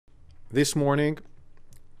This morning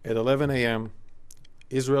at 11 a.m.,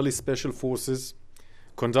 Israeli Special Forces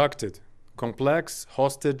conducted complex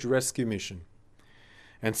hostage rescue mission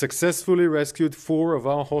and successfully rescued 4 of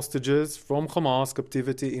our hostages from Hamas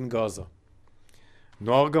captivity in Gaza.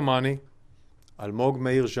 Noar Gamani, Almog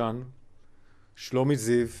Meir Jan, Shlomi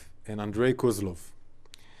Ziv, and Andrei Kozlov.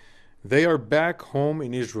 They are back home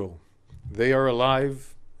in Israel. They are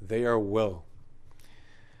alive. They are well.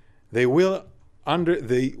 They will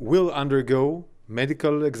undergo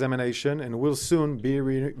medical examination and will soon be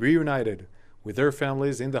reunited with their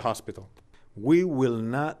families in the hospital. We will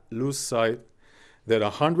not lose sight that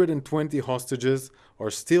 120 hostages are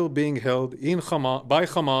still being held by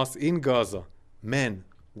Hamas in Gaza. Men,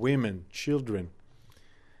 women, children.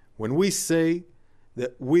 When we say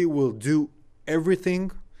that we will do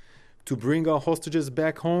everything to bring our hostages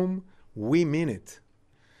back home, we mean it.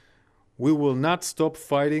 We will not stop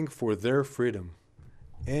fighting for their freedom.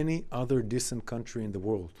 Any other decent country in the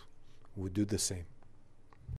world would do the same.